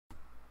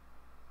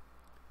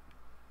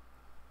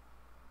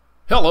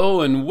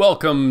Hello and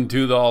welcome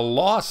to the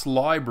Lost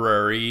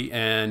Library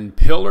and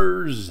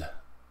Pillars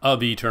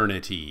of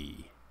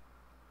Eternity.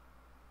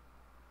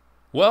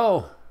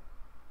 Well,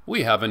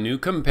 we have a new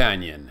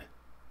companion.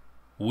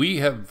 We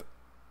have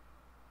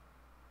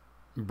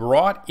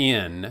brought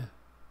in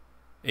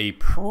a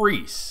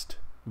priest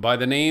by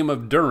the name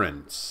of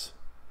Durance.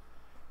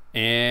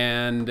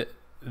 And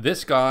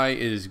this guy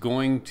is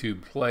going to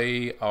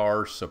play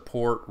our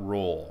support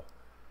role.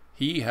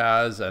 He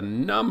has a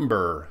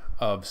number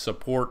of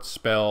support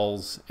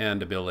spells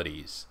and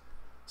abilities.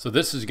 So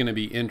this is going to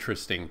be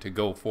interesting to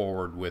go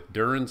forward with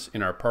Durance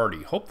in our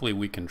party. Hopefully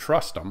we can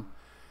trust him.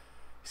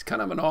 He's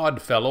kind of an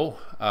odd fellow,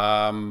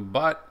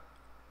 but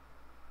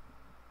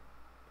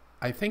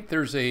I think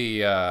there's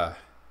there's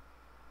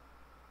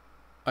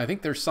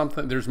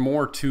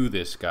more to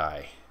this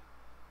guy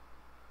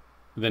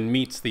than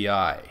meets the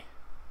eye.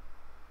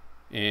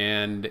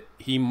 And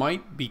he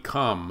might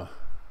become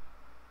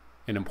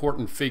an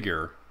important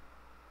figure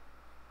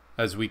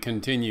as we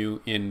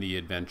continue in the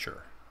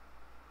adventure.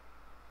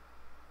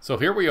 So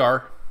here we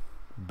are,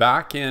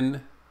 back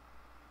in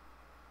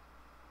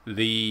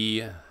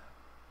the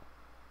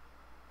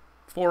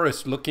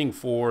forest looking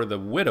for the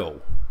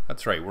widow.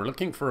 That's right, we're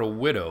looking for a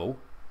widow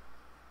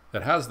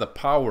that has the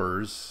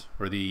powers,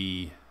 or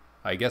the,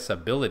 I guess,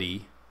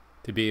 ability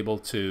to be able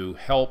to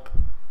help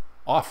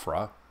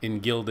Eora in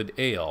Gilded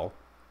Ale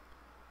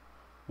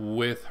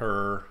with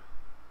her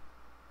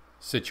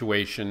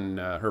situation,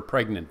 her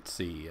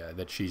pregnancy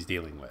that she's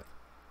dealing with.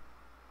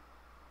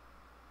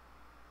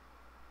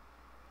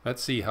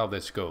 Let's see how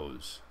this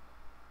goes.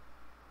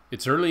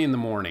 It's early in the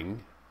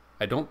morning.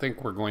 I don't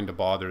think we're going to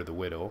bother the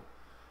widow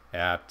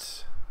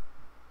at,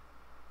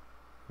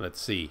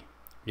 let's see,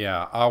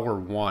 yeah, hour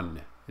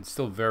 1. It's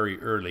still very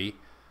early.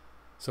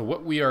 So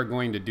what we are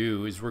going to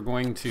do is we're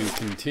going to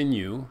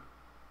continue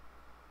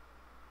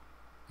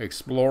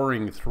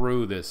exploring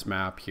through this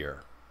map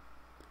here.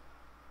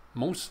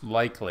 Most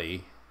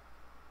likely,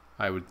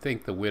 I would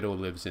think the widow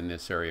lives in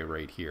this area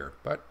right here,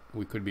 but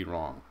we could be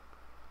wrong.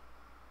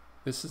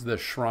 This is the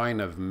Shrine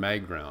of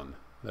Magran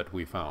that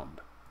we found.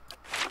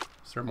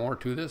 Is there more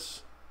to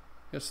this?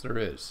 Yes, there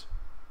is.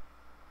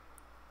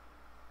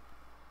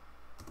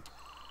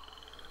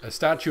 A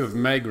statue of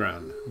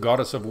Magran,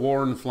 goddess of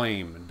war and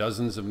flame.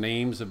 Dozens of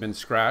names have been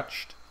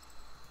scratched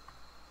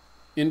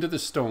into the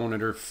stone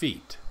at her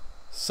feet.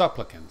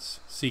 Supplicants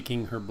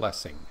seeking her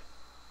blessing.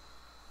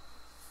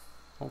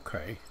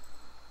 Okay.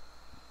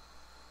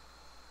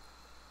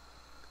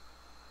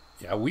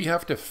 Yeah, we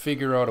have to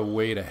figure out a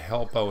way to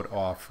help out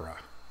Eora.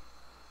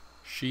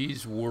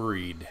 She's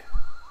worried.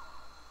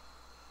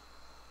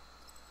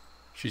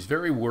 She's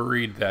very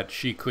worried that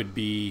she could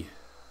be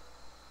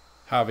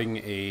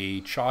having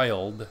a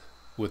child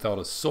without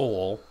a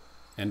soul.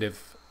 And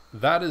if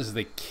that is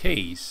the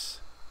case,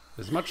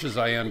 as much as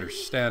I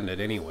understand it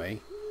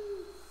anyway,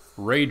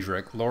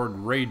 Lord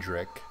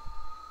Raedric,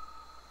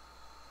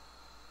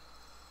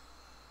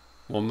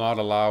 will not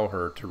allow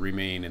her to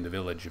remain in the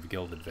village of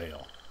Gilded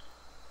Vale.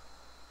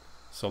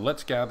 So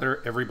let's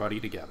gather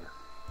everybody together.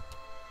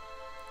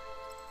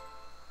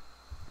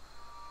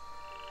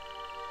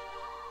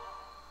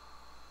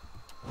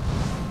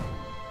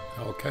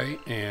 Okay,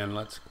 and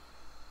let's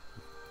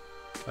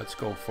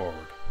go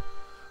forward.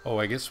 Oh,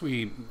 I guess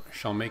we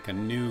shall make a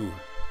new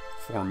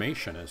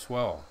formation as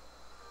well.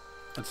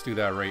 Let's do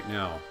that right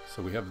now.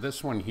 So we have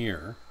this one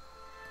here.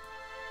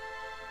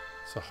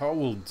 So how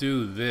we'll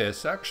do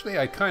this, actually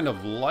I kind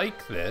of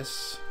like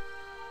this.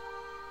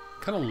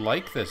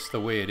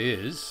 The way it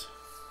is.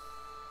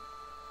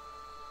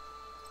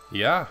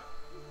 Yeah.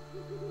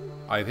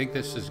 I think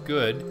this is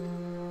good.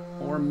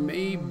 Or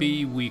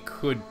maybe we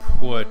could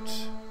put,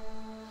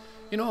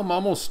 you know, I'm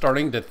almost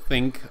starting to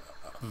think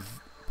of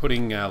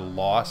putting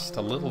Lost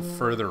a little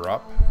further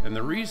up. And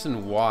the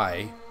reason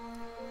why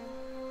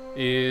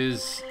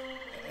is,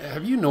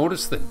 have you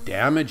noticed the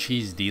damage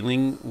he's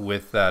dealing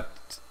with that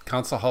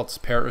Consulhalt's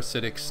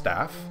parasitic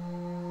staff?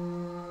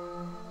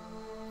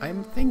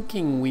 I'm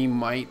thinking we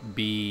might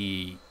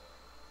be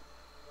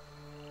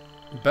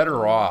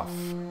better off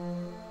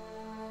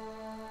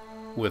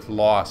with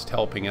Lost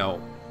helping out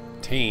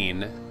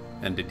Tain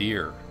and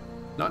Dedir.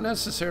 Not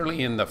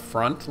necessarily in the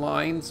front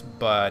lines,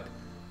 but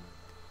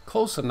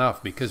close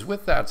enough, because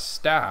with that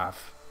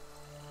staff,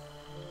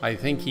 I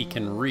think he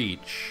can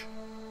reach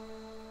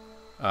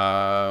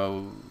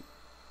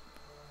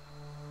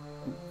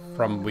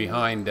from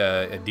behind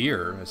a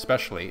deer,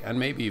 especially, and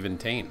maybe even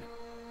Tain.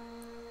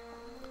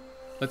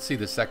 Let's see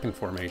the second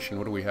formation.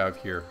 What do we have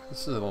here?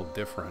 This is a little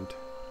different.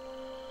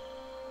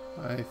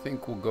 I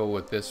think we'll go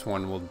with this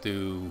one. We'll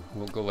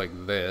go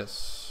like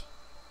this.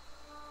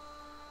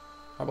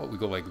 How about we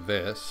go like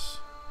this?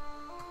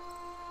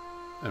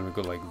 And we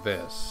go like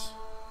this.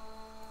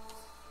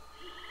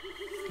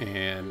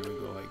 And we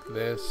go like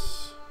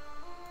this.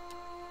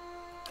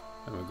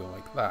 And we go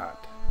like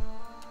that.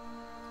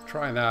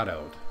 Try that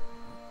out.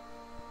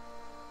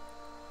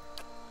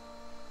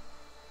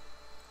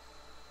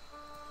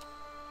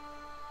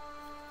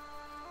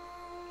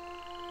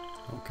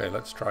 Okay,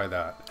 let's try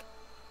that.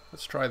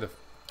 Let's try the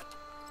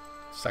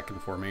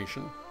second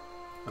formation,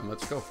 and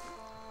let's go.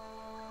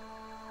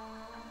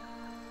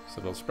 So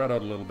they'll spread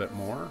out a little bit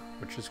more,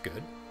 which is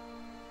good,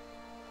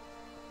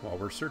 while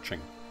we're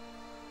searching.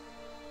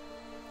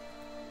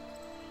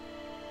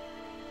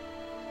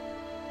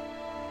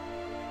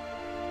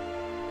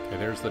 Okay,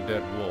 there's the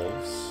dead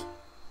wolves.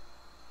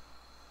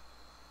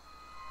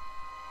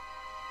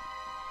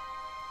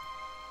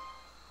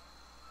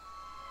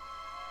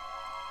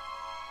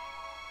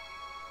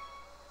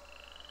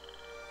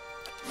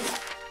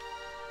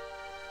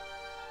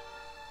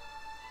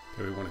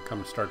 Okay, we want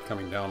to start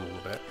coming down a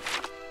little bit.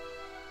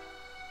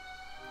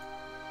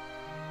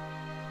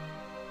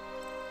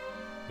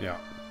 Yeah.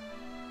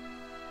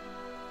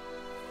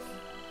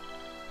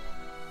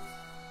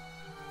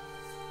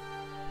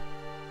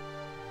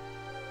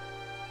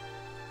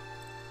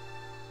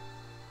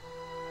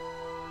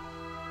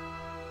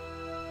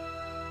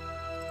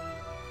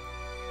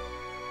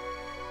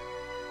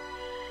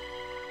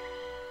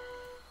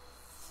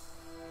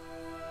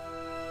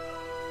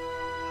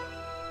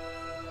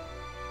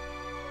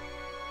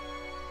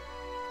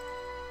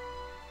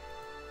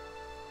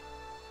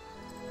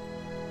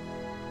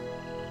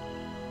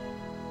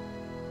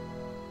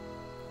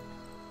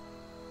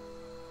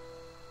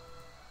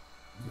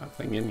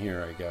 Nothing in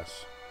here, I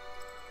guess.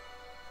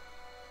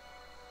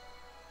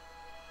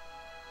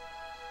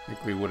 I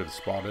think we would have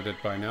spotted it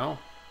by now.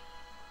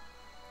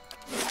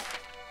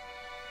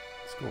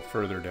 Let's go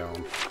further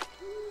down.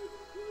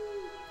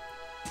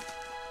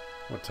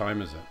 What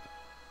time is it?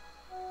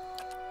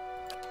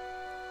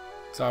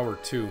 It's hour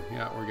 2.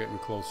 Yeah, we're getting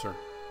closer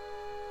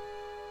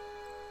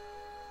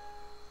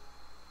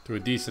to a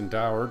decent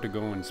hour to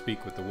go and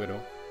speak with the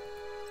widow.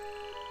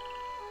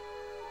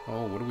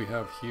 Oh, what do we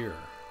have here?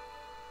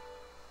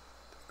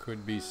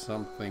 Could be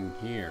something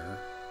here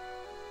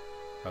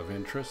of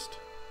interest.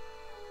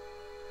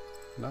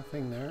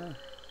 Nothing there.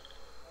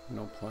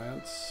 No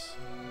plants.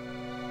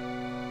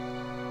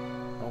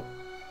 Oh,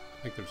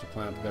 I think there's a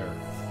plant there.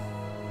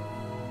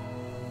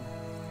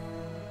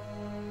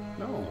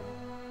 No.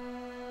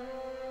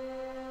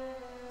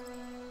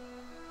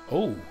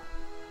 Oh,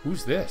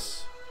 who's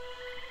this?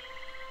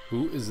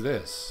 Who is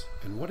this?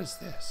 And what is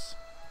this?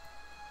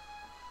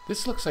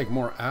 This looks like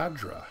more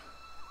Adra.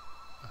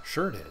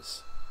 Sure it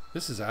is.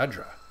 This is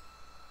Adra.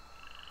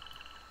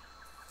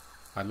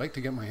 I'd like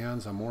to get my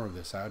hands on more of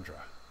this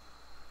Adra.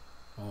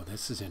 Oh,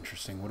 this is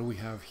interesting. What do we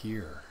have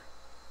here?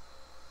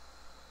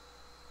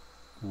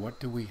 What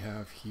do we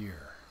have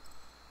here?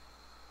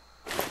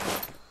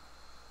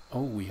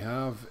 Oh, we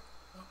have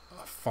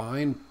a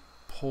fine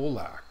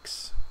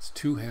poleaxe. It's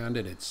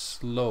two-handed, it's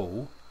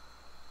slow.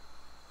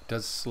 It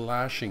does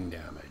slashing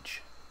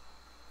damage.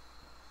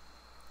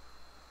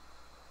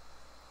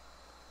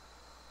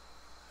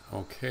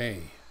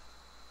 Okay.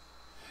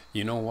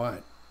 You know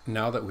what?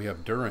 Now that we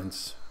have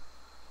Durance,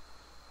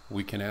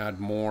 we can add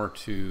more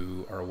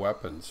to our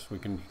weapons. We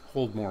can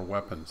hold more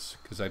weapons,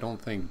 because I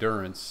don't think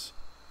Durance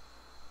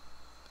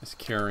is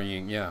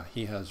carrying... Yeah,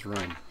 he has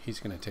room. He's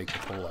going to take the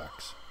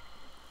poleaxe.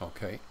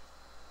 Okay.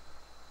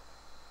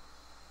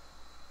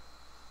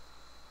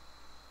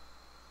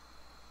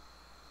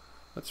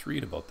 Let's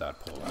read about that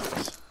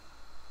poleaxe.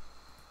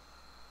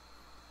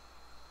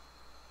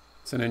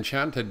 It's an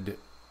enchanted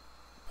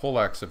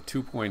poleaxe of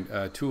 2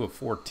 of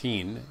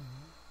 14.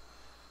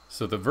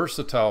 So the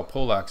versatile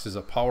poleaxe is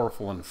a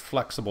powerful and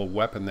flexible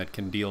weapon that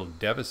can deal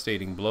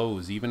devastating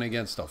blows even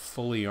against a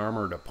fully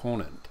armored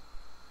opponent.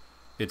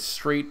 Its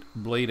straight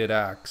bladed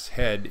axe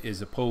head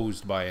is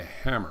opposed by a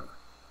hammer,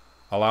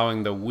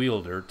 allowing the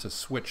wielder to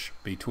switch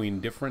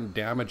between different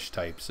damage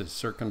types as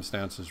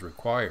circumstances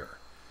require.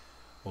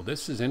 Well,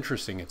 this is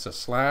interesting. It's a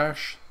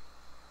slash,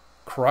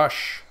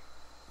 crush,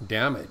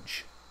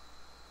 damage.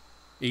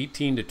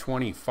 18 to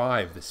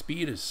 25. The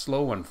speed is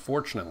slow,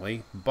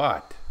 unfortunately,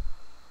 but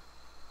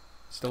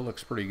still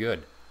looks pretty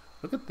good.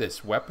 Look at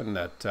this weapon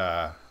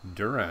that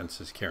Durance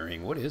is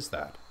carrying. What is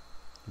that?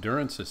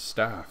 Durance's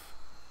staff.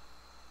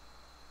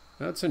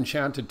 That's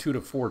enchanted 2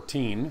 to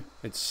 14.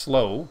 It's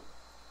slow.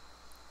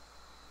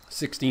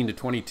 16 to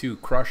 22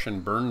 crush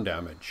and burn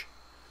damage.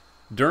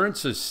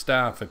 Durance's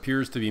staff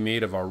appears to be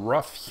made of a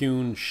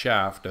rough-hewn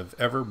shaft of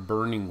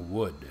ever-burning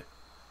wood.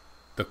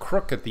 The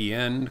crook at the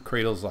end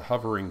cradles a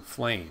hovering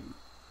flame.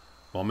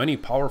 While many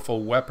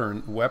powerful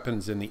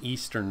weapons in the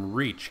Eastern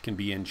Reach can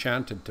be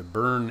enchanted to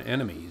burn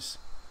enemies,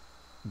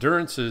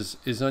 Durance's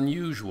is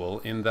unusual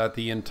in that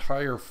the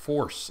entire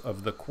force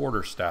of the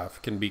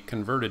quarterstaff can be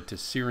converted to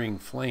searing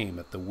flame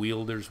at the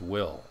wielder's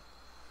will.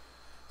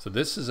 So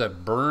this is a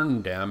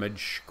burn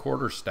damage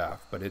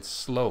quarterstaff, but it's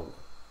slow.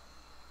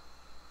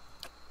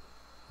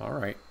 All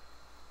right.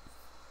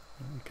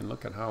 We can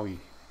look at how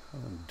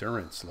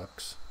Durance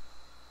looks.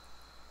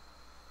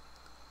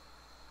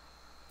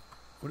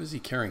 What is he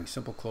carrying?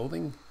 Simple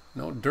clothing?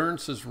 No,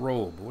 Durance's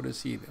robe. What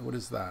is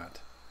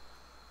that?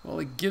 Well,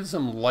 it gives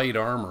him light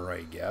armor,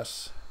 I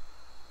guess.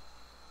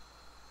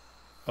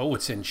 Oh,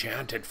 it's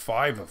enchanted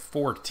 5 of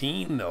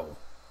 14, though.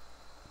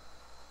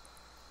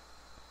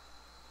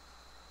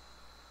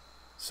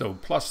 So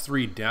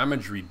 +3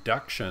 damage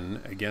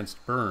reduction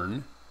against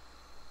burn.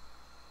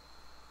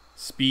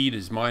 Speed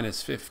is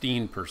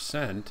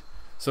 -15%.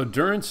 So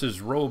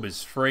Durance's robe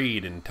is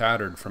frayed and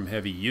tattered from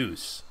heavy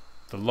use.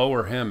 The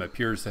lower hem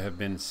appears to have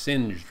been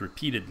singed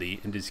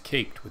repeatedly and is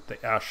caked with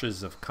the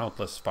ashes of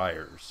countless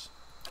fires.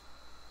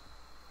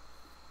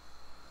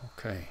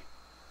 Okay.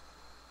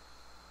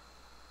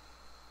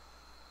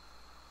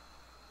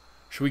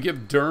 Should we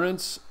give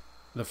Durance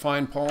the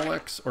fine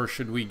Pollux, or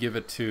should we give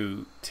it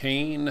to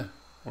Tane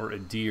or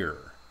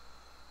Adir?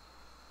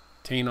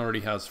 Tane already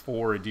has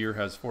 4, Adir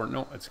has 4.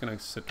 No, it's going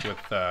to sit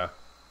with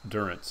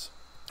Durance.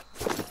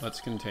 Let's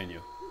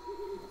continue.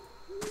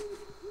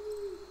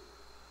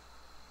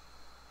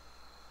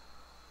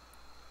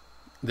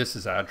 This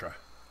is Adra.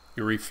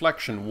 Your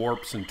reflection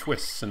warps and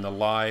twists in the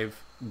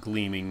live,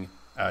 gleaming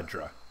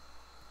Adra.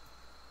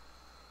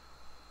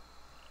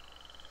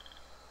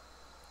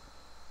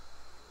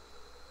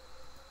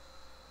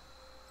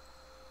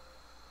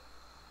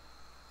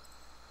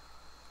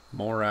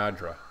 More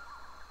Adra.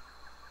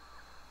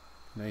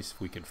 Nice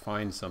if we could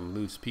find some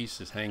loose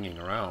pieces hanging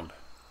around.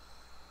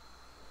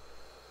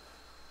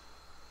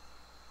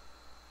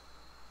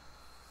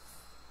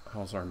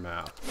 How's our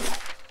map?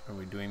 Are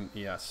we doing?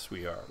 Yes,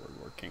 we are.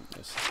 We're working.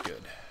 This is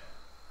good.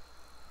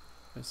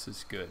 This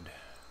is good.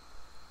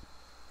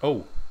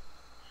 Oh!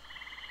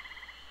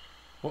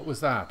 What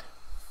was that?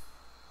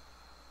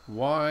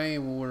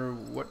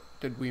 What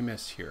did we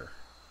miss here?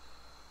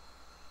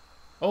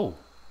 Oh!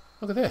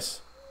 Look at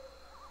this!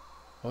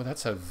 Oh,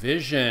 that's a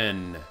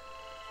vision!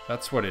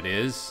 That's what it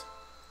is.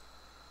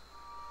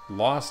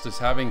 Lost is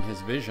having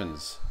his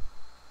visions.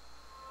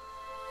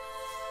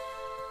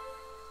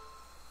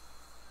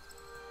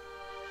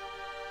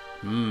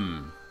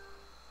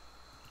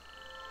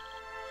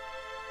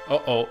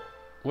 Uh-oh.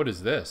 What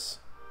is this?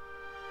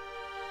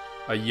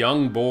 A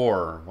young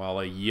boar. Well,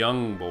 a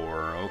young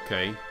boar.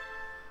 Okay.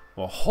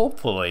 Well,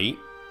 hopefully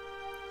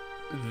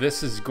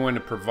this is going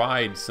to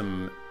provide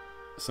some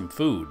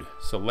food.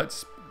 So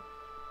let's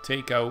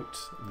take out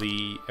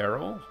the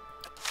arrow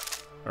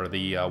or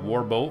the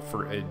war bow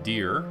for a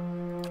deer.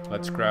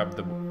 Let's grab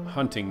the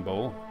hunting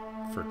bow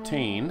for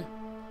Tane.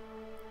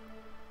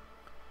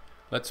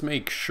 Let's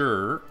make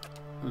sure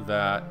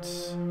that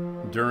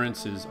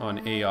Durance is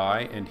on AI,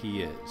 and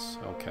he is.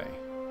 Okay.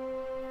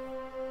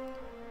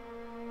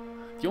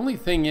 The only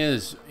thing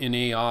is, in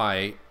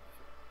AI,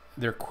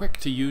 they're quick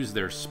to use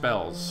their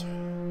spells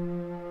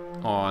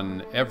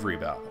on every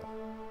battle.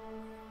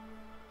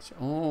 It's the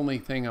only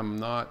thing I'm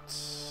not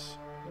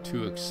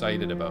too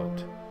excited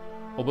about.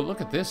 Oh, but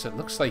look at this. It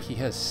looks like he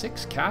has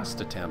 6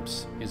 cast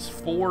attempts. He's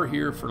 4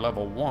 here for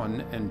level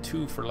 1 and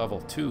 2 for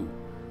level 2.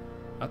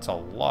 That's a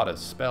lot of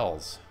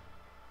spells.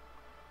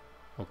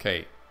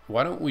 Okay,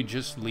 why don't we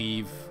just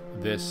leave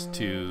this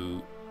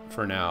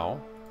for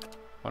now.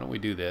 Why don't we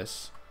do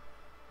this?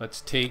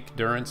 Let's take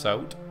Durance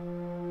out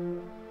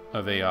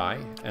of AI,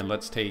 and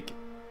let's take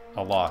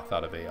Aloth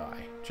out of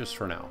AI, just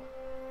for now.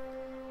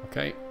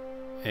 Okay,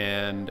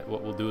 and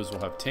what we'll do is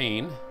we'll have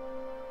Tane,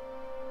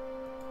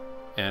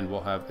 and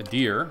we'll have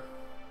Adir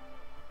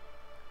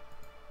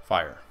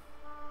fire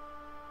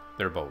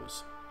their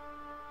bows.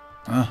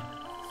 Got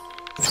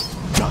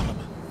him.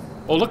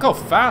 Oh, look how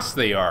fast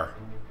they are.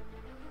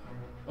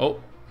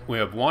 Oh, we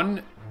have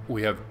 1,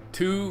 we have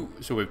 2,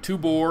 so we have 2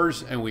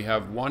 boars and we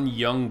have 1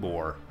 young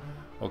boar.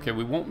 Okay,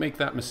 we won't make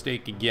that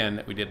mistake again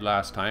that we did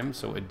last time.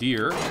 So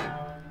Adir,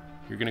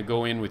 you're going to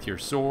go in with your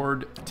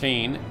sword.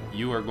 Tane,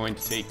 you are going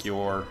to take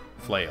your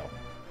flail.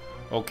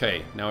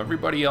 Okay, now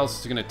everybody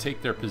else is going to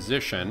take their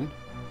position.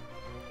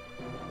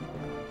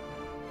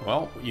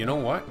 Well, you know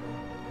what?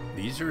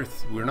 These are,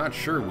 we're not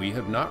sure. We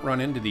have not run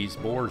into these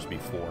boars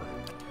before.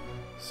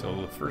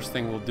 So the first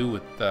thing we'll do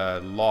with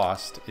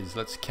Lost is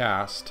let's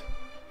cast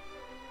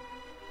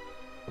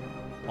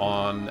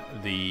on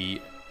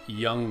the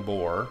young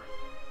boar.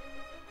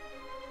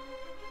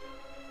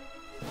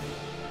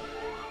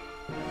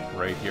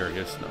 Right here.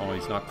 Yes. Oh,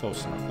 he's not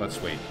close enough.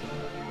 Let's wait.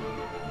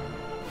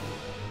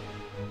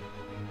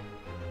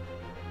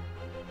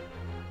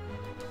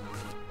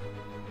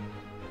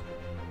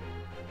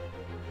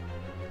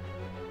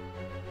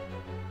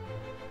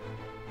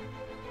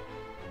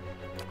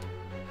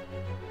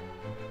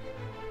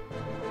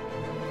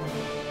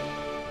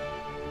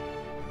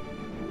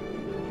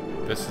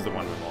 This is the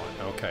one we want.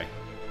 Okay.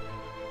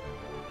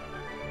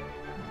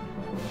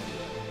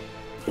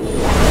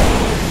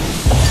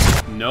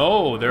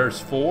 No,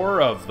 there's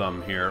 4 of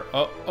them here.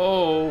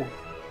 Uh-oh.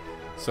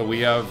 So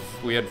we had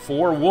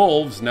 4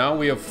 wolves, now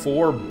we have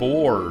 4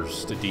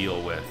 boars to deal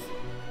with.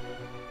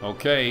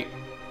 Okay.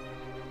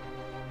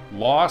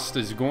 Lost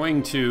is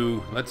going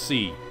to, let's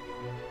see.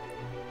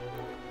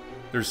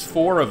 There's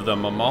 4 of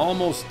them. I'm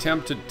almost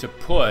tempted to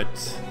put,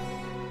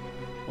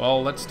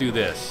 well, let's do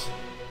this.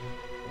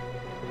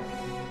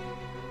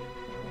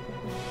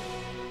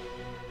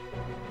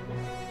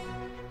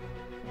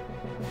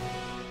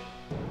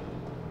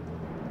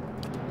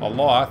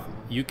 Aloth,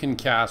 you can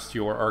cast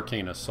your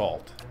Arcane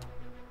Assault.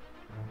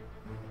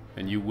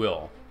 And you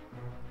will.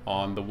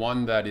 On the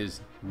one that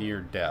is near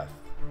death.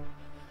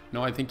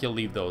 No, I think you'll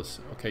leave those.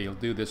 Okay, you'll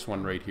do this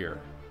one right here.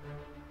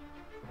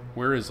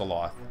 Where is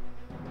Aloth?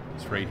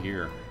 It's right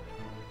here.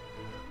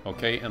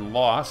 Okay, and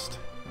Lost,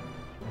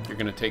 you're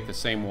going to take the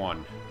same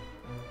one.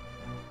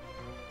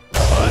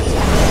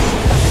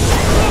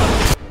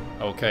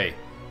 Okay.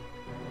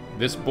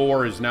 This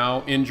boar is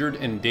now injured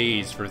and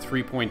dazed for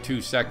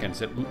 3.2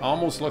 seconds. It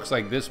almost looks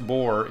like this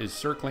boar is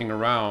circling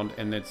around,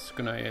 and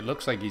it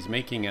looks like he's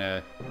making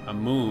a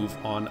move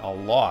on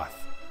Aloth.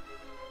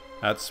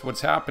 That's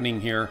what's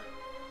happening here.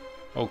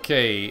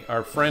 Okay,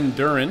 our friend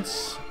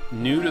Durance,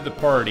 new to the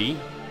party.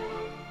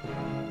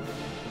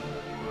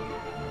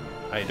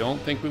 I don't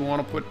think we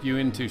want to put you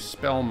into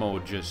spell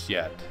mode just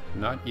yet.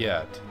 Not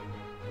yet.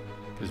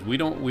 Because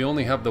we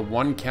only have the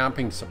one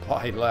camping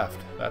supply left.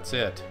 That's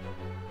it.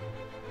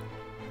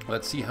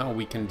 Let's see how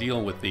we can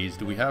deal with these.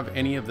 Do we have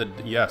any of the...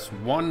 Yes,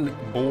 one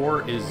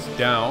boar is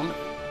down,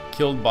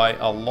 killed by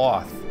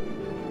Aloth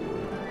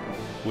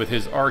with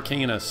his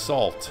arcane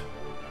assault.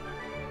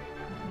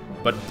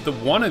 But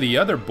one of the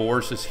other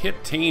boars has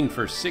hit Tane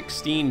for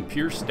 16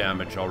 pierce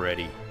damage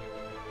already.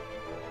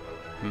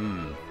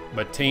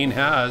 But Tane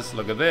has,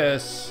 look at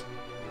this.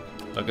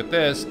 Look at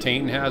this,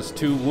 Tane has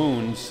 2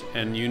 wounds,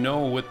 and you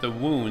know with the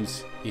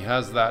wounds, he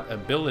has that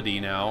ability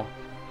now,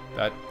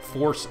 that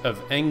force of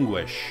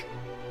anguish.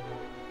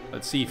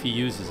 Let's see if he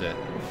uses it.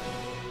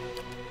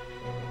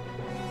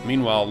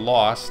 Meanwhile,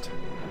 Lost,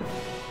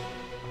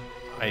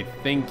 I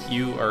think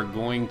you are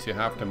going to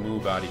have to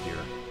move out of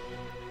here.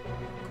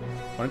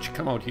 Why don't you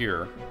come out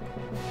here,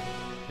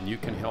 and you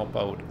can help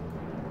out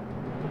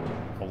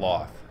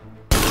Aloth.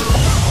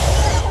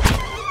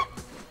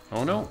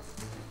 Oh no.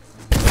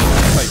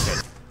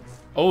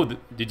 Oh,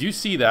 did you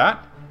see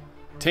that?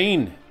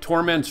 Tane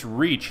Torment's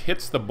Reach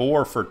hits the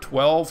boar for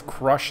 12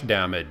 crush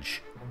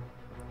damage.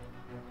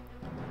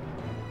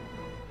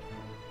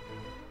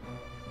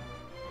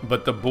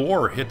 But the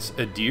boar hits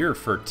a deer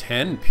for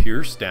 10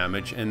 pierce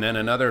damage and then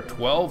another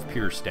 12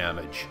 pierce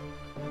damage.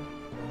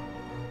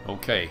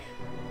 Okay.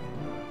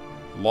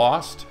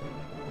 Lost,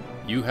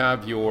 you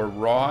have your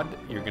rod.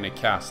 You're going to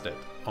cast it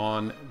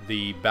on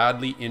the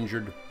badly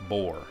injured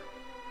boar.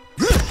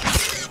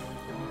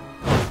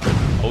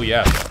 Oh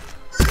yes.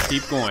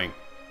 Keep going.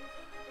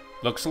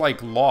 Looks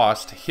like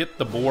Lost hit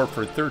the boar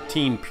for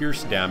 13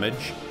 pierce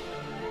damage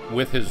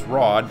with his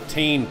rod.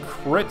 Tane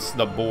crits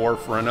the boar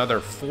for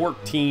another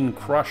 14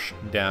 crush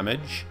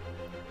damage.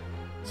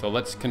 So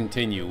let's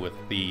continue with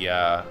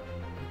the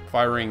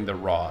firing the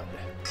rod.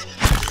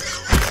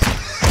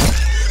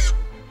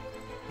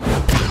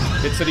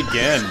 Hits it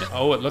again.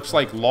 Oh, it looks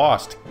like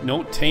Lost.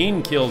 No,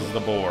 Tane kills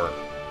the boar.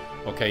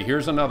 Okay,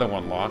 here's another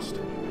one, Lost.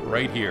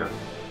 Right here.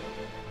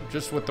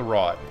 Just with the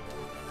rod.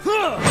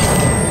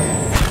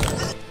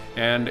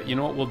 And you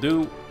know what we'll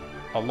do?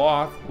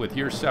 Aloth with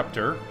your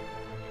scepter.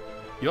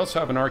 You also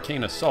have an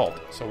arcane assault,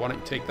 so why don't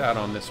you take that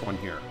on this one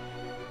here?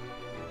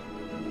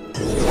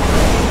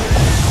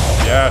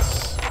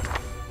 Yes!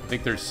 I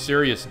think there's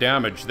serious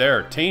damage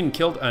there. Tane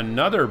killed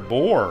another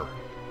boar.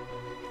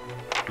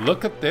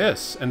 Look at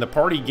this. And the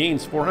party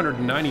gains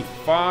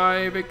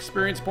 495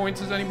 experience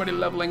points. Is anybody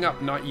leveling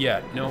up? Not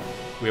yet. No.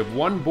 We have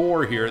one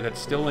boar here that's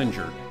still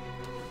injured.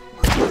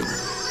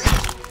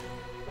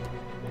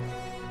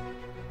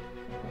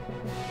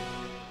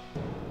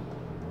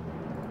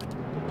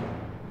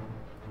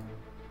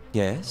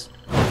 Yes?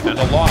 And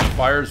Aloth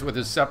fires with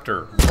his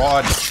scepter.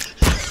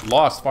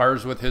 Lost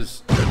fires with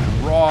his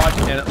rod,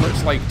 and it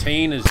looks like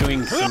Tane is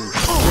doing some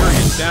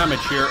serious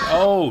damage here.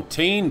 Oh,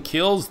 Tane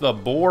kills the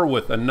boar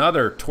with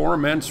another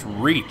Torment's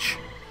Reach.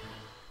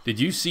 Did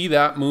you see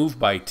that move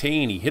by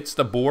Tane? He hits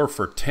the boar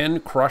for 10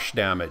 crush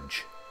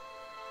damage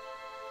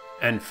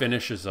and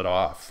finishes it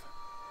off.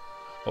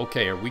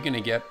 Okay, are we going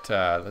to get...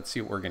 let's see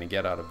what we're going to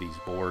get out of these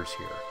boars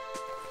here.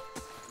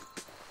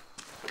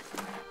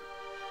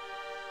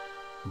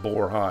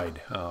 Boar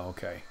hide. Oh,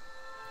 okay.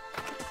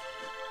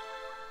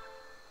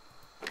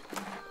 I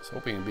was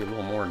hoping it'd be a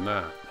little more than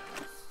that.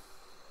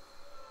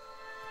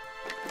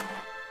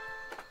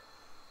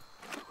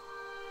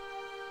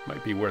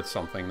 Might be worth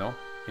something, though.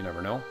 You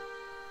never know.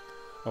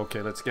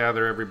 Okay, let's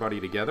gather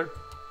everybody together.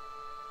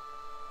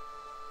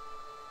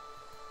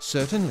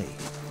 Certainly.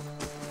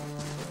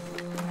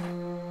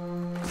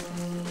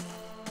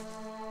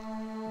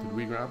 Did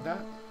we grab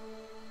that?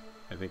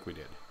 I think we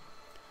did.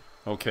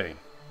 Okay.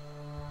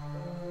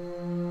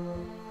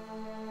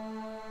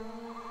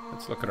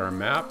 Let's look at our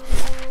map.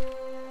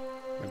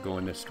 We'll go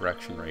in this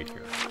direction right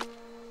here.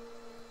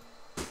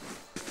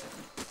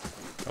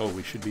 Oh,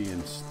 we should be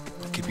in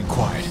Keeping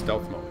quiet.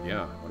 stealth mode.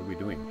 Yeah, what are we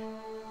doing?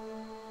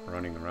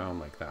 Running around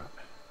like that.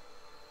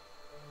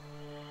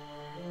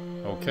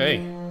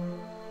 Okay.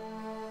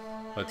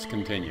 Let's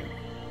continue.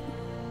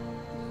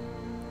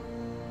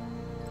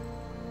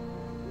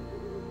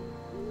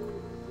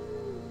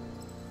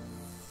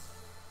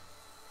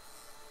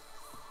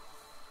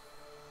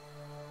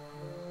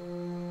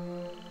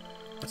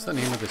 What's the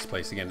name of this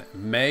place again?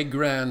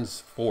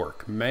 Magran's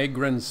Fork.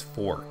 Magran's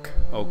Fork.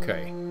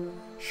 Okay.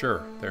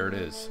 Sure, there it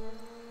is.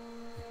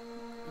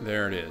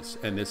 There it is.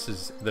 And this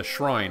is the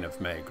Shrine of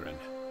Magran.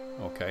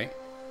 Okay.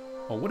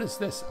 Oh, what is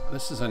this?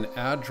 This is an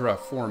Adra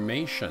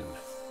formation.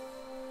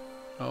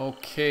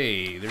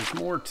 Okay, there's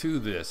more to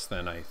this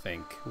than I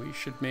think. We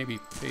should maybe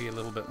pay a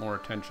little bit more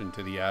attention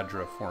to the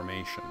Adra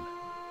formation.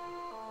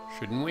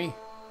 Shouldn't we?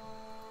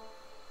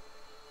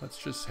 Let's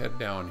just head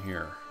down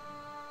here.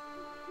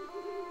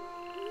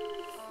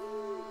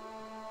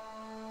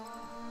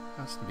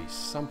 Has to be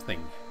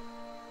something.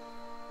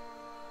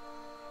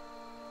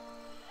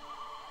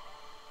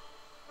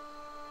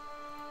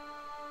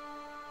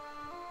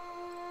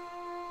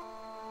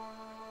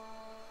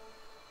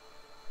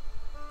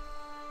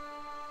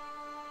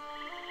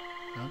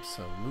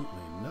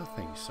 Absolutely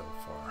nothing so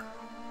far.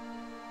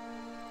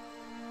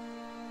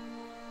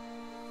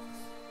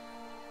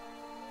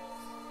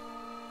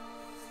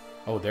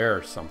 Oh,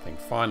 there's something.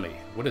 Finally.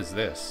 What is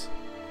this?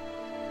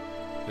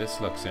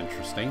 This looks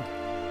interesting.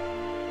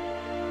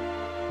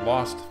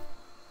 Lost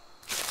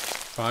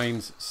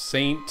finds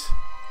Saint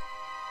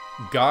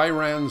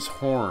Gyran's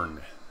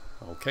horn.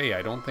 Okay,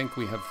 I don't think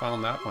we have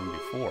found that one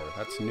before.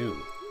 That's new.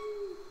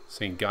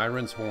 Saint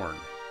Gyran's horn.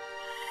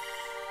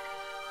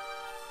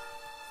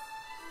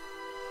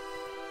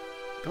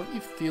 Don't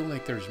you feel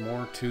like there's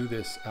more to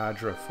this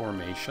Adra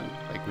formation?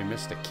 Like we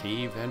missed a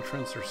cave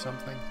entrance or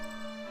something?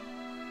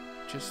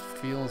 Just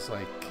feels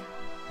like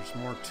there's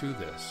more to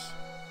this.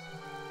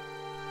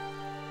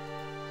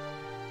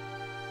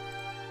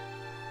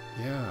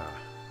 Yeah.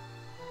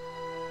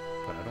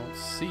 But I don't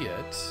see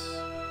it.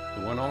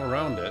 The one all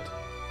around it.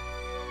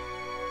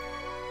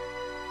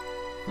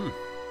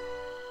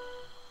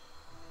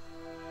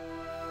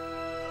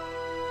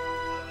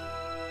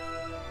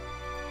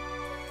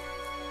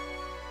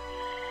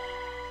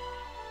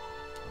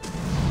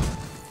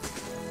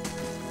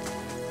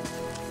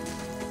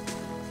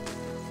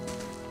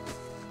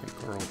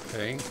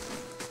 Okay.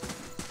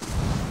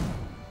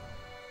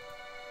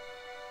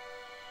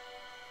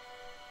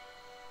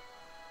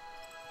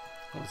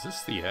 Oh, is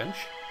this the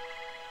edge?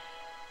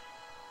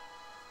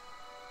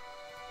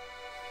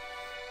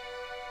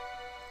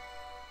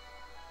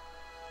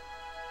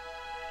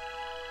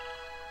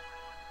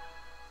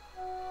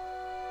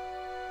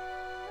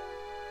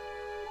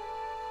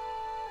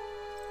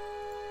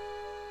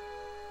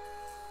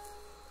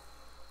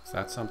 Is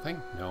that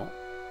something? No.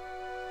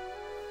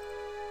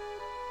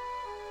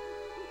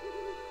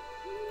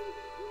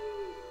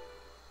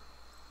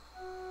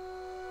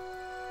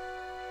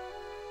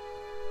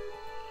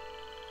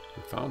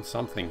 Found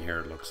something here,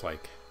 it looks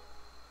like.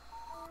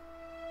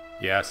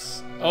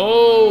 Yes.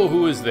 Oh,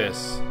 who is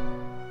this?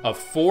 A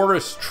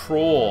forest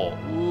troll.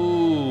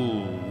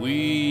 Ooh,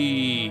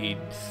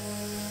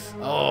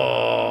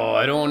 oh,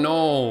 I don't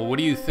know. What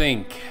do you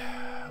think?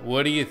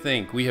 What do you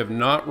think? We have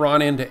not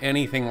run into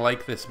anything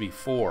like this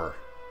before.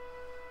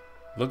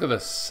 Look at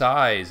the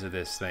size of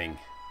this thing.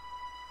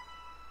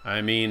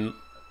 I mean,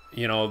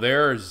 you know,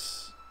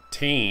 there's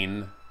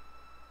Tain,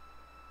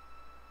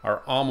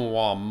 our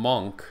Amawa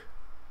monk,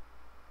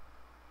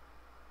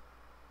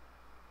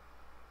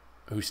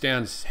 who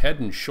stands head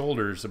and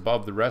shoulders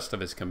above the rest of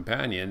his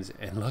companions,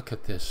 and look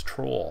at this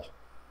troll.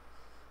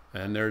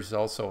 And there's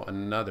also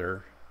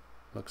another,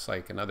 looks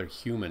like another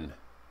human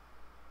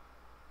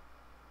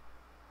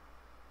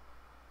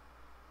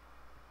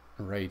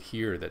right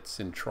here that's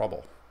in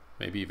trouble,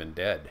 maybe even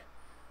dead.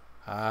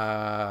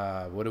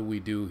 What do we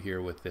do here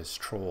with this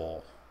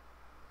troll?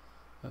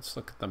 Let's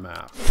look at the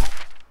map.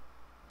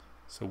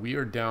 So we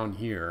are down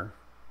here.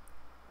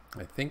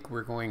 I think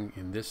we're going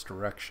in this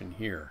direction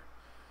here.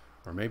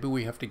 Or maybe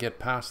we have to get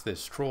past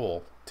this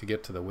troll to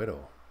get to the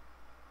widow.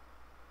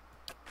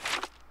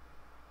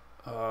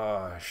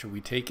 Should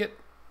we take it?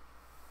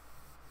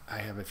 I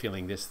have a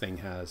feeling this thing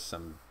has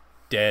some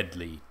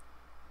deadly,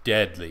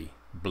 deadly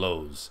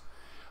blows.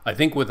 I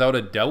think without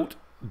a doubt,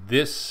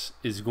 this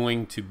is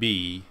going to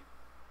be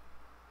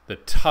the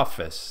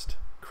toughest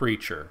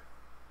creature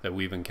that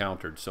we've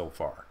encountered so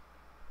far,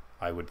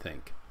 I would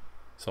think.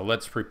 So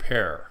let's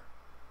prepare.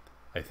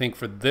 I think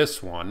for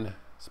this one,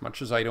 as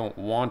much as I don't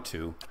want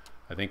to,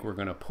 I think we're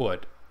going to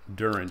put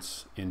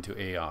Durance into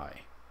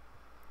AI.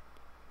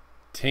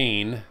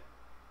 Tain.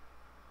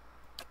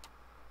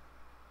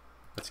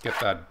 Let's get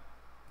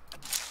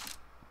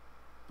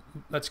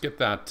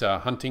that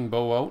hunting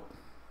bow out.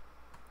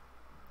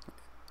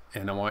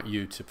 And I want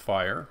you to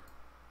fire.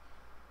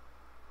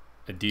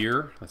 A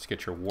deer. Let's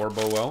get your war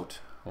bow out.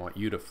 I want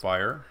you to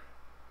fire.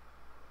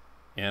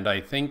 And I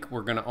think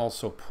we're going to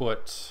also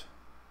put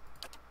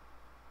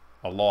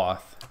a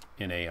Loth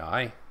in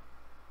AI.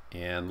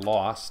 And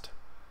Lost.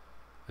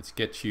 Let's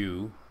get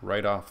you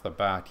right off the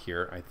bat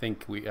here. I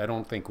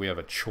don't think we have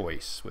a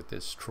choice with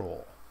this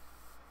troll.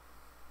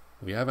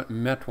 We haven't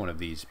met one of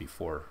these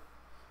before.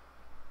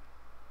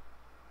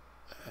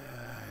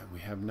 We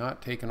have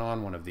not taken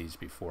on one of these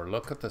before.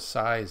 Look at the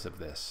size of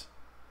this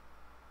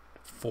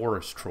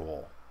forest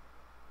troll.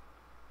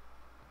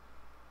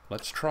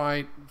 Let's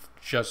try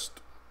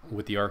just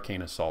with the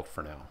arcane assault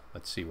for now.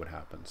 Let's see what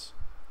happens.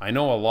 I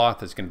know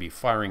Aloth is going to be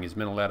firing his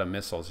Minoletta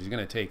missiles. He's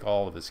going to take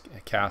all of his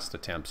cast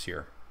attempts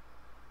here.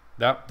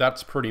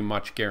 That's pretty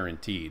much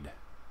guaranteed.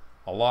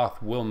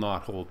 Aloth will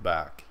not hold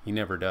back. He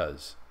never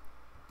does.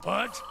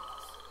 What?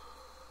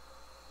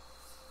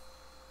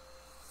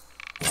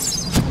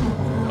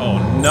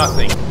 Oh,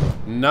 nothing.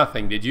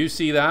 Nothing. Did you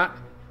see that?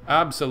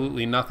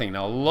 Absolutely nothing.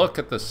 Now look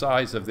at the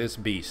size of this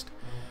beast.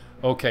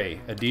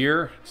 Okay,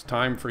 Adir, it's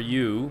time for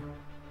you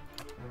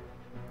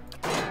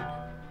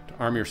to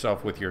arm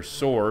yourself with your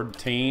sword.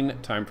 Tain,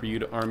 time for you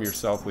to arm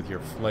yourself with your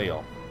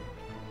flail.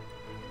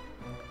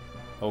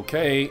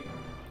 Okay.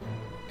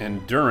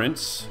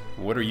 Endurance,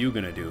 what are you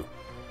gonna do?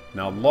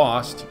 Now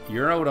Lost,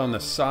 you're out on the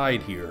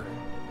side here.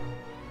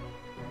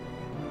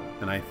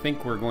 And I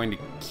think we're going to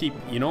keep...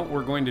 You know what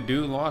we're going to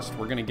do, Lost?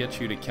 We're going to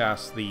get you to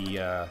cast the...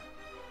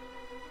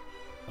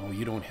 Oh,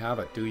 you don't have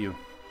it, do you?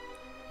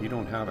 You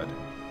don't have it.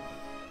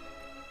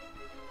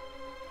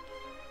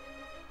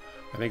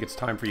 I think it's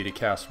time for you to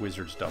cast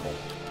Wizard's Double.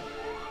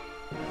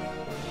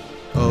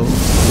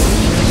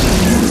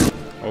 Oh.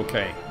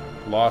 Okay.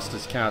 Lost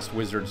has cast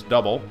Wizard's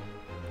Double.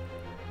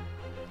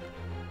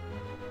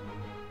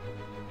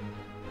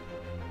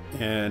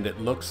 And it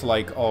looks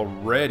like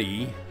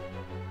already...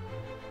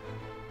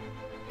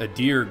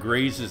 Adir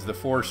grazes the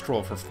Forest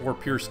Troll for 4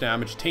 pierce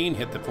damage. Tain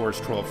hit the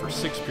Forest Troll for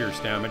 6 pierce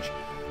damage.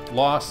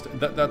 Lost,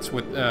 that's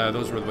with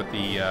those were with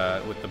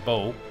the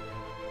bow.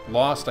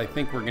 Lost, I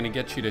think we're going to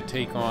get you to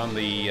take on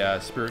the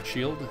Spirit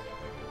Shield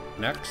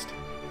next.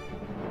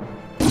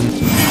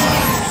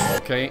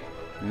 Okay,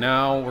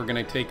 now we're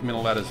going to take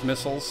Minnaletta's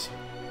missiles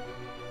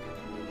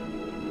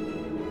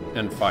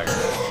and fire.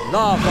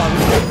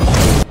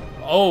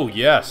 Oh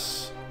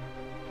yes.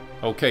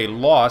 Okay,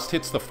 Lost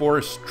hits the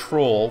Forest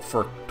Troll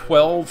for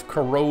 12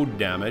 corrode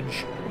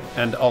damage,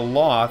 and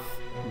Aloth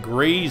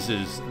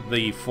grazes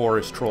the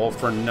Forest Troll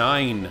for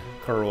 9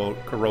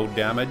 corrode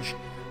damage.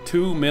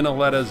 2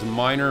 Minnaletta's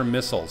minor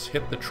missiles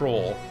hit the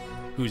troll,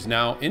 who's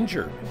now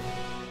injured.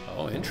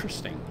 Oh,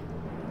 interesting.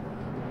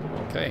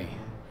 Okay,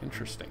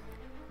 interesting.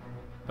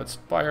 Let's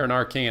fire an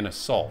Arcane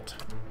Assault.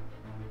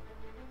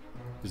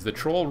 Is the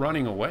troll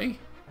running away?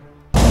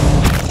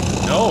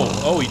 No.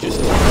 Oh, he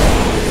just...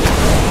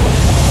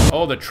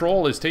 Oh, the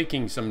troll is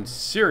taking some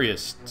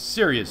serious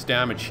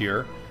damage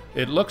here.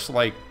 It looks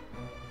like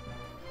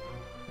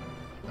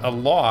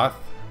Aloth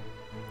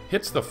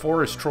hits the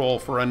Forest Troll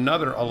for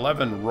another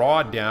 11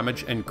 raw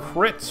damage and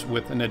crits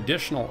with an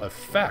additional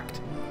effect.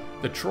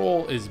 The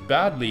troll is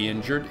badly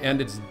injured and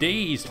it's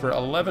dazed for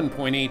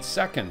 11.8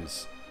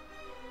 seconds.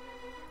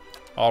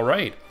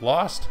 Alright,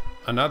 Lost,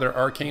 another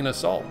Arcane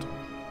Assault.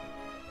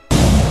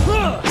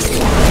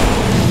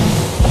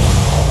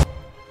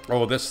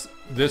 Oh, this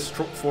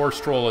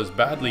Forest Troll is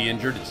badly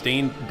injured. It's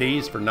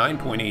dazed for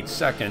 9.8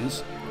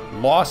 seconds.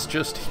 Lost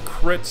just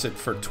crits it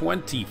for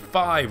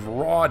 25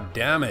 raw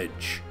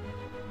damage.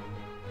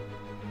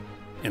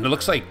 And it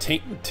looks like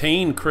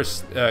Tain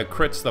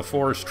crits the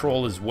Forest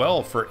Troll as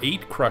well for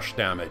 8 crush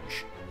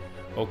damage.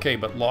 Okay,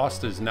 but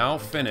Lost is now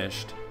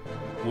finished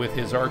with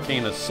his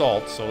Arcane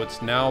Assault, so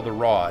it's now the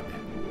Rod.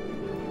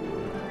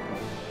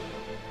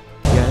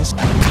 Yes.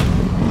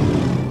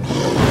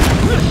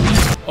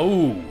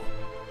 Oh!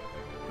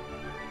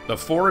 The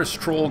Forest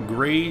Troll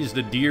grazed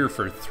Adir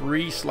for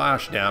 3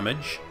 slash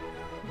damage,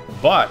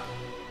 but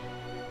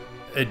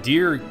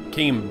Adir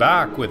came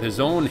back with his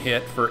own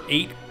hit for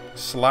 8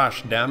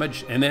 slash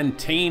damage, and then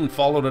Tain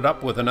followed it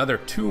up with another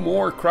 2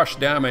 more crush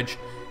damage.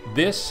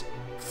 This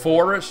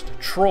Forest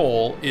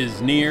Troll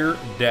is near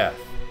death.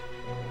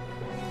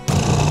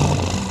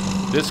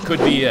 This could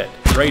be it,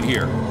 right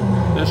here.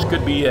 This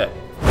could be it.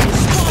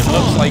 It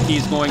looks like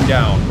he's going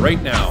down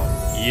right now.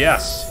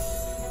 Yes!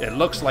 It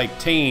looks like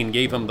Tain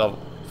gave him the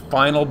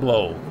final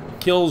blow.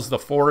 Kills the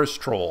Forest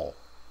Troll.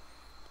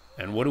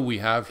 And what do we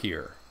have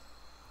here?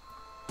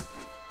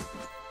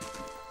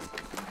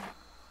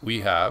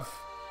 We have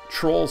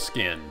troll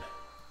skin.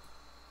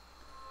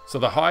 So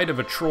the hide of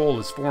a troll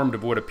is formed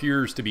of what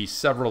appears to be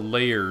several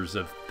layers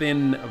of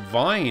thin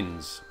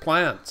vines,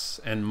 plants,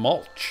 and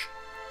mulch,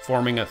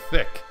 forming a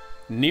thick,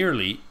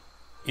 nearly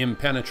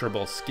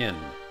impenetrable skin.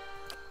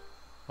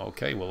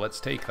 Okay, well,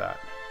 let's take that.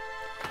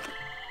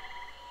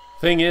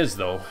 Thing is,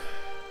 though,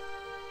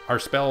 our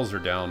spells are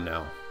down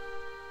now,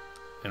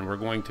 and we're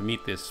going to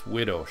meet this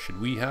widow.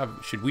 Should we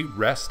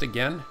rest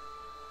again?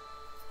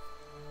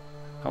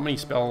 How many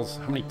spells,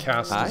 how many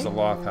casts does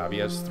Aloth have? He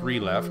has 3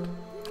 left.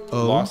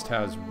 Oh. Lost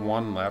has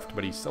 1 left,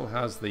 but he still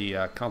has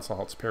the Council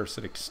Halt's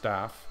Parasitic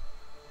Staff.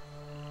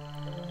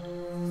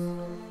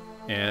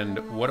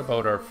 And what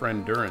about our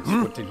friend Durance?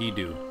 What did he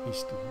do?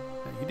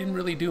 He didn't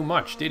really do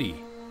much, did he?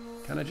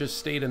 Kind of just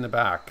stayed in the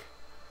back.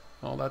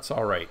 Oh, that's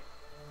all right.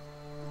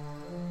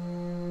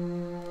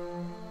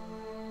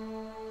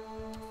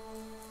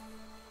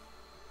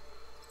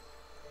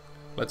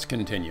 Let's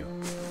continue.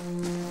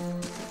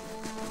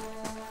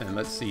 And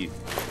let's see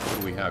what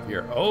do we have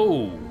here.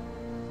 Oh!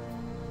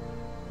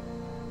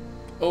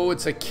 Oh,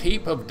 it's a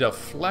Cape of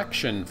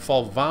Deflection,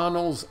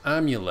 Falvano's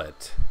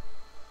Amulet.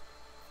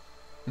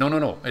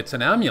 No. It's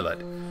an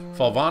amulet.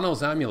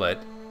 Falvano's Amulet,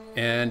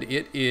 and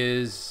it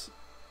is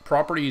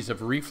properties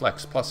of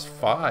Reflex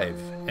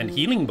 +5 and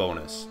healing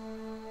bonus.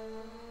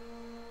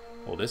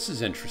 Well, this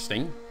is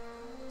interesting.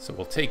 So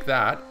we'll take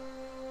that.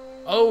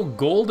 Oh,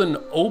 golden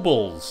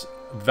obols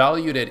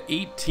valued at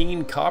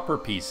 18 copper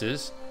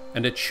pieces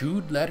and a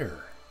chewed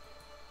letter.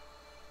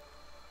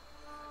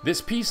 This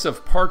piece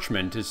of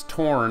parchment is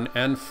torn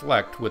and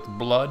flecked with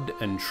blood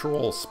and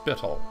troll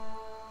spittle.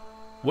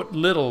 What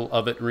little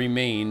of it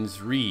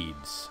remains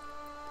reads,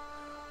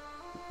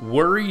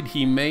 worried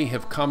he may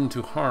have come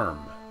to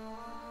harm.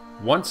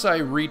 Once I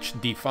reach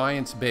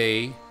Defiance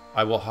Bay,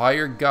 I will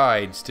hire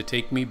guides to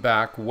take me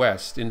back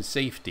west in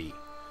safety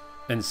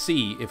and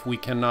see if we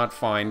cannot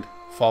find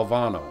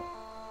Falvano.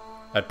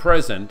 At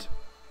present,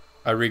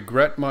 I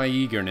regret my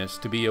eagerness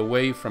to be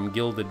away from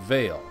Gilded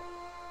Vale.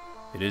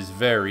 It is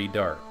very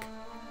dark.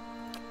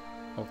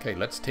 Okay,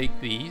 let's take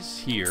these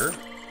here.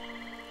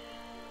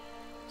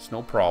 It's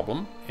no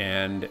problem.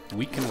 And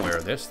we can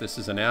wear this. This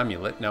is an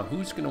amulet. Now,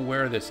 who's going to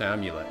wear this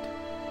amulet?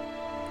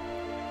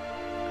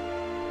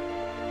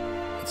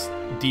 It's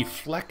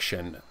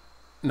deflection.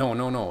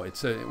 No.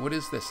 It's a... What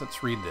is this?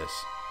 Let's read this.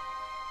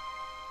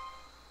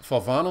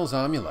 Falvano's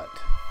amulet.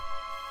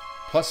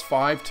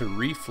 +5 to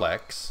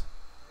reflex.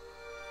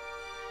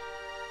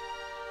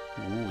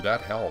 Ooh,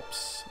 that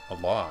helps a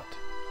lot.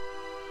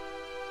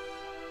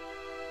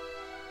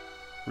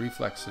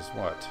 Reflex is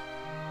what?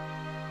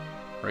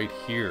 Right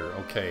here,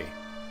 okay.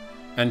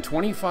 And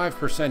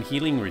 25%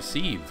 healing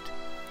received.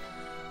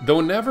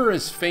 Though never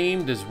as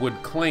famed as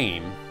would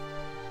claim,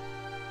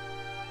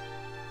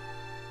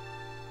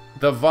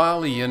 the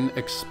Valian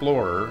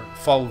explorer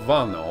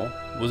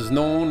Falvano was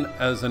known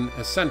as an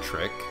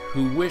eccentric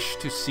who wished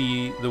to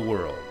see the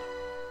world.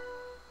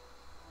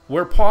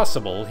 Where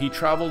possible, he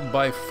traveled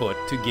by foot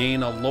to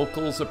gain a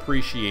local's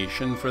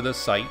appreciation for the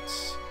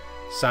sights,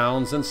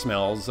 sounds, and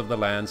smells of the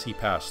lands he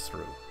passed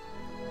through.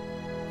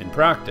 In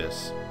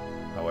practice,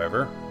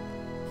 however,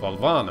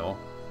 Falvano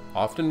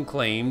often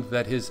claimed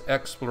that his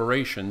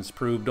explorations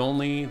proved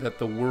only that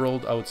the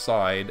world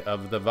outside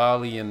of the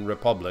Valian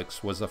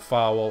republics was a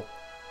foul,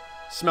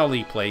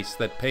 smelly place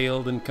that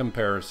paled in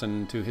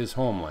comparison to his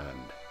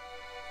homeland.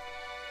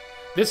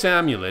 This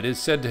amulet is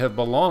said to have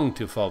belonged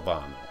to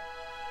Falvano.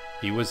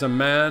 He was a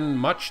man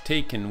much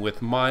taken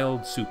with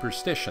mild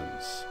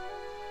superstitions,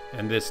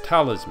 and this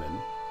talisman,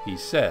 he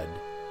said,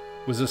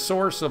 was a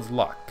source of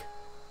luck.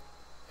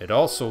 It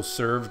also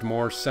served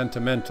more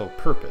sentimental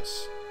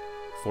purpose,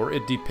 for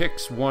it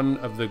depicts one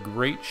of the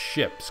great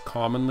ships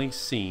commonly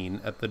seen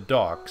at the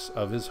docks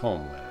of his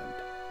homeland.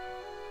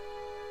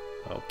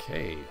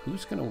 Okay,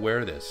 who's going to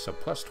wear this? So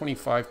plus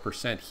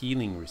 25%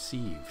 healing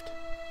received.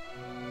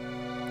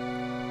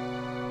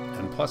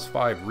 And plus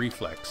 5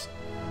 reflex.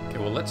 Okay,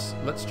 well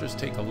let's just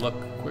take a look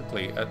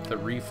quickly at the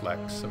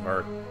reflex of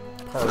our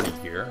party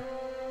here.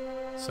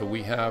 So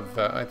we have,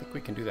 I think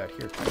we can do that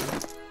here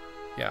too.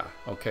 Yeah,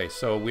 okay,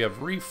 so we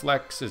have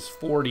reflex is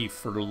 40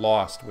 for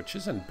lost, which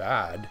isn't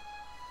bad.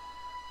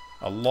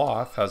 A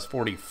loth has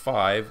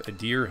 45, a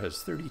deer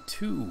has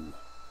 32.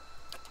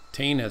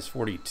 Tane has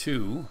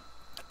 42.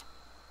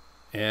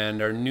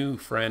 And our new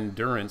friend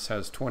Durance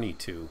has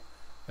 22.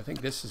 I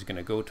think this is going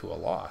to go to a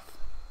loth.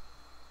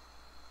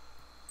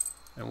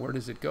 And where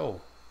does it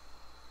go?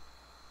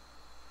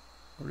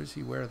 Where does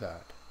he wear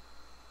that?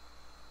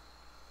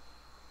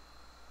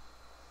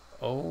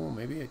 Oh,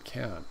 maybe it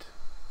can't.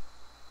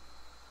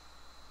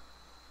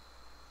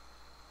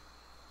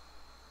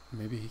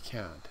 Maybe he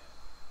can't.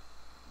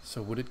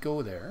 So would it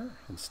go there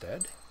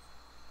instead?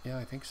 Yeah,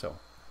 I think so.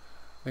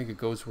 I think it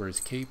goes where his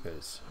cape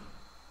is.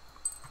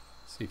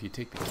 See if you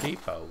take the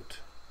cape out.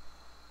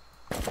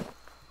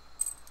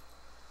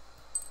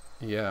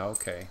 Yeah,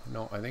 okay.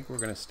 No, I think we're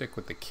going to stick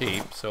with the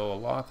cape. So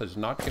Aloth is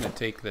not going to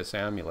take this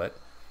amulet.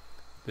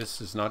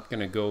 This is not going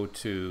to go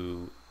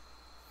to...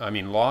 I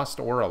mean, Lost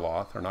or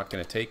Aloth are not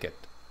going to take it.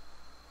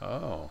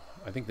 Oh,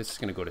 I think this is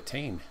going to go to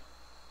Tane.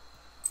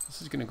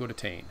 This is going to go to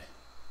Tane.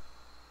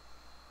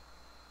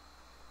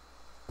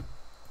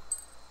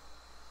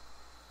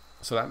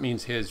 So that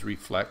means his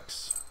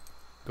reflex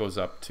goes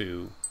up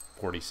to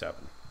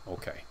 47.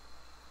 Okay.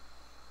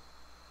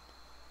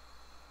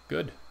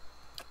 Good.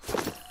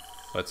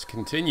 Let's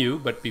continue.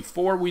 But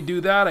before we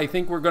do that, I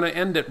think we're going to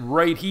end it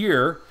right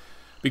here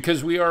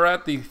because we are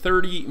at the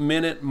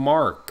 30-minute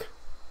mark.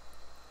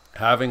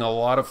 Having a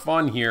lot of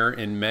fun here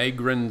in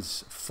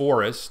Magran's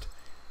forest.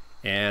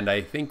 And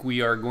I think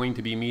we are going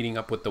to be meeting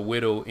up with the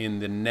widow in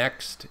the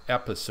next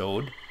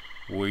episode.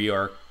 We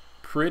are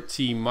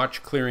pretty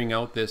much clearing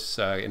out this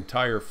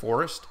entire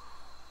forest.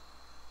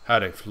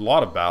 Had a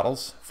lot of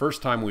battles.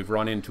 First time we've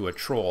run into a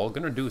troll.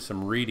 Going to do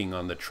some reading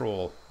on the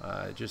troll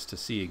just to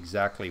see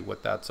exactly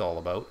what that's all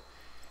about.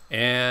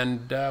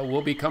 And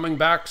we'll be coming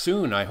back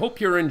soon. I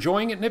hope you're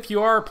enjoying it. And if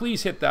you are,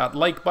 please hit that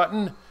like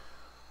button.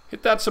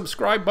 Hit that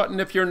subscribe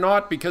button if you're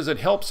not, because it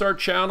helps our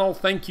channel.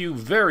 Thank you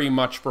very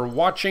much for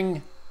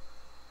watching.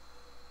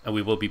 And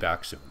we will be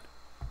back soon.